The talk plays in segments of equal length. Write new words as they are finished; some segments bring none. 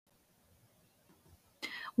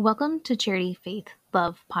Welcome to Charity, Faith,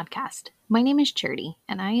 Love podcast. My name is Charity,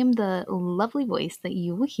 and I am the lovely voice that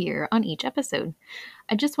you will hear on each episode.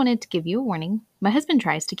 I just wanted to give you a warning. My husband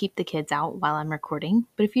tries to keep the kids out while I'm recording,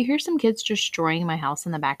 but if you hear some kids destroying my house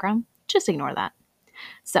in the background, just ignore that.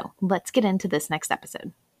 So let's get into this next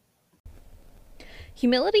episode.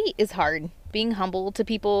 Humility is hard. Being humble to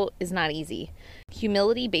people is not easy.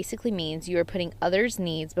 Humility basically means you are putting others'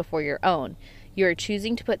 needs before your own. You are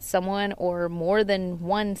choosing to put someone or more than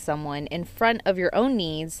one someone in front of your own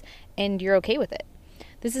needs, and you're okay with it.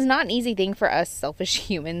 This is not an easy thing for us selfish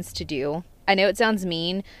humans to do. I know it sounds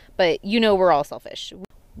mean, but you know we're all selfish.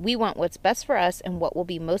 We want what's best for us and what will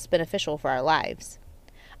be most beneficial for our lives.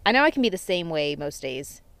 I know I can be the same way most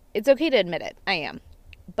days. It's okay to admit it. I am.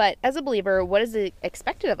 But as a believer, what is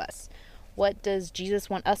expected of us? What does Jesus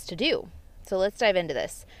want us to do? So let's dive into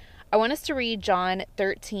this. I want us to read John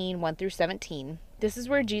 13, 1 through 17. This is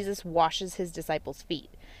where Jesus washes his disciples' feet.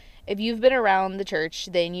 If you've been around the church,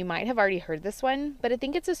 then you might have already heard this one, but I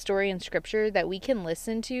think it's a story in Scripture that we can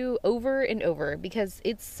listen to over and over because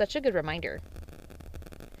it's such a good reminder.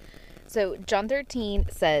 So John 13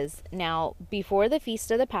 says, "Now, before the feast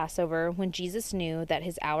of the Passover, when Jesus knew that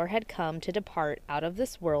his hour had come to depart out of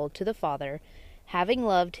this world to the Father, having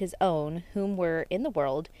loved his own whom were in the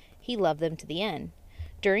world, he loved them to the end.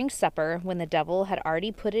 During supper, when the devil had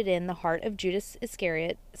already put it in the heart of Judas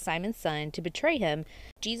Iscariot, Simon's son, to betray him,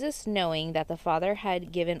 Jesus, knowing that the Father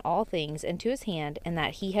had given all things into his hand, and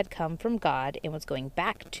that he had come from God and was going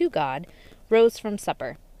back to God, rose from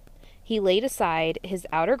supper. He laid aside his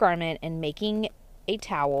outer garment and, making a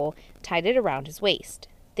towel, tied it around his waist.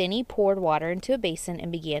 Then he poured water into a basin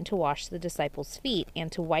and began to wash the disciples' feet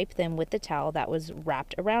and to wipe them with the towel that was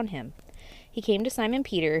wrapped around him. He came to Simon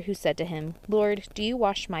Peter, who said to him, 'Lord, do you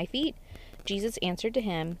wash my feet?' Jesus answered to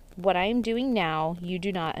him, 'What I am doing now you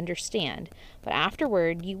do not understand, but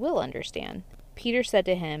afterward you will understand.' Peter said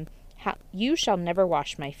to him, 'You shall never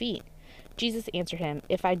wash my feet.' Jesus answered him,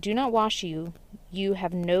 'If I do not wash you, you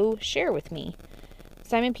have no share with me.'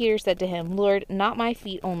 Simon Peter said to him, 'Lord, not my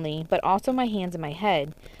feet only, but also my hands and my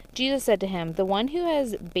head.' Jesus said to him, 'The one who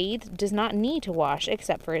has bathed does not need to wash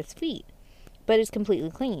except for his feet, but is completely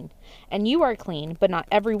clean. And you are clean, but not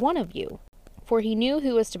every one of you.' For he knew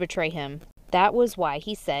who was to betray him. That was why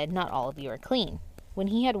he said, 'Not all of you are clean.' When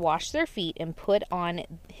he had washed their feet and put on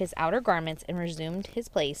his outer garments and resumed his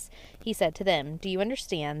place, he said to them, 'Do you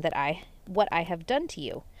understand what I have done to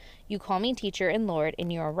you? You call me teacher and Lord,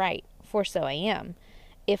 and you are right, for so I am.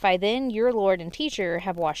 If I then, your Lord and teacher,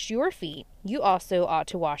 have washed your feet, you also ought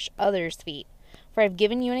to wash others' feet. For I have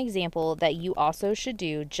given you an example that you also should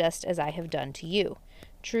do just as I have done to you.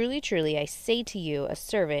 Truly, truly, I say to you, a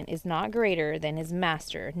servant is not greater than his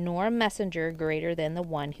master, nor a messenger greater than the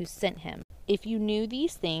one who sent him. If you knew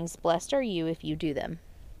these things, blessed are you if you do them."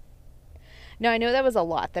 Now, I know that was a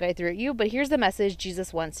lot that I threw at you, but here's the message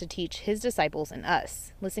Jesus wants to teach his disciples and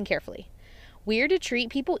us. Listen carefully. We are to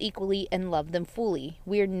treat people equally and love them fully.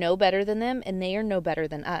 We are no better than them, and they are no better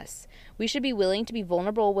than us. We should be willing to be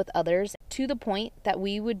vulnerable with others to the point that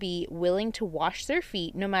we would be willing to wash their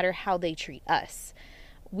feet no matter how they treat us.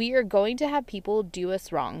 We are going to have people do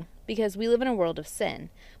us wrong because we live in a world of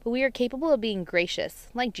sin, but we are capable of being gracious,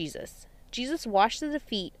 like Jesus. Jesus washed the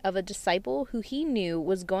feet of a disciple who he knew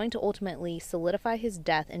was going to ultimately solidify his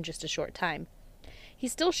death in just a short time. He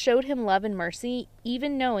still showed him love and mercy,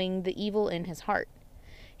 even knowing the evil in his heart.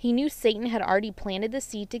 He knew Satan had already planted the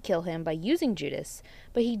seed to kill him by using Judas,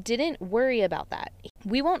 but he didn't worry about that.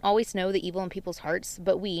 We won't always know the evil in people's hearts,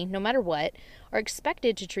 but we, no matter what, are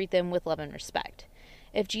expected to treat them with love and respect.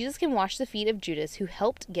 If Jesus can wash the feet of Judas, who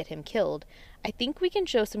helped get him killed, I think we can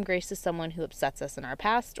show some grace to someone who upsets us in our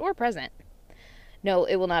past or present. No,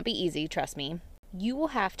 it will not be easy, trust me. You will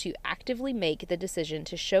have to actively make the decision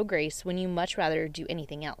to show grace when you much rather do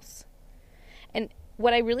anything else. And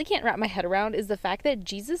what I really can't wrap my head around is the fact that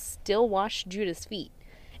Jesus still washed Judas' feet.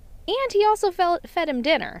 And he also fed him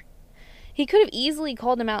dinner. He could have easily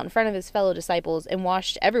called him out in front of his fellow disciples and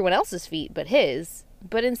washed everyone else's feet but his,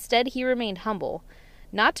 but instead he remained humble.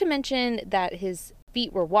 Not to mention that his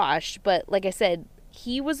feet were washed, but like I said,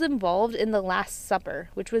 he was involved in the Last Supper,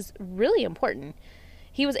 which was really important.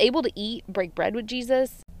 He was able to eat, break bread with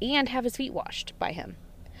Jesus, and have his feet washed by him.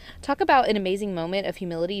 Talk about an amazing moment of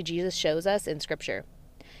humility Jesus shows us in Scripture.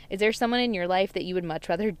 Is there someone in your life that you would much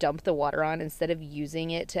rather dump the water on instead of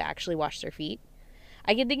using it to actually wash their feet?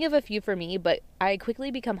 I can think of a few for me, but I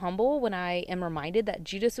quickly become humble when I am reminded that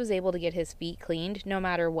Judas was able to get his feet cleaned no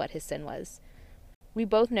matter what his sin was. We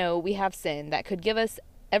both know we have sin that could give us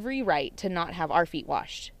every right to not have our feet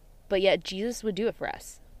washed, but yet Jesus would do it for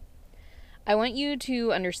us. I want you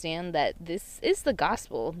to understand that this is the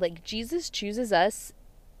gospel. Like, Jesus chooses us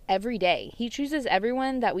every day. He chooses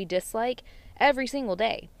everyone that we dislike every single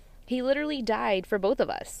day. He literally died for both of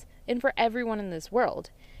us and for everyone in this world.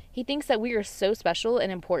 He thinks that we are so special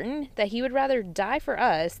and important that he would rather die for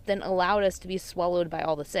us than allow us to be swallowed by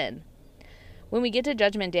all the sin. When we get to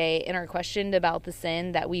Judgment Day and are questioned about the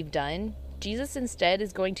sin that we've done, Jesus instead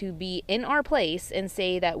is going to be in our place and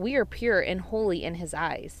say that we are pure and holy in his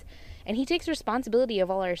eyes. And he takes responsibility of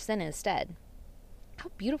all our sin instead.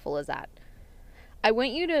 How beautiful is that? I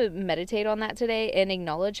want you to meditate on that today and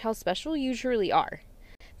acknowledge how special you truly are.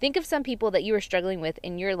 Think of some people that you are struggling with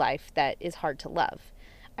in your life that is hard to love.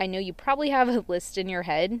 I know you probably have a list in your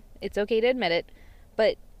head. It's okay to admit it.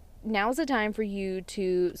 But now's the time for you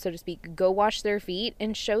to, so to speak, go wash their feet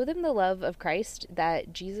and show them the love of Christ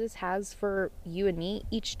that Jesus has for you and me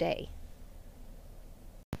each day.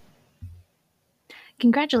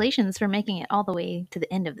 Congratulations for making it all the way to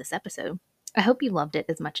the end of this episode. I hope you loved it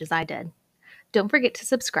as much as I did. Don't forget to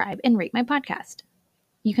subscribe and rate my podcast.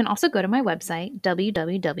 You can also go to my website,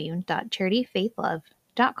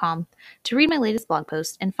 www.charityfaithlove.com, to read my latest blog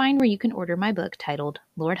post and find where you can order my book titled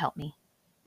Lord Help Me.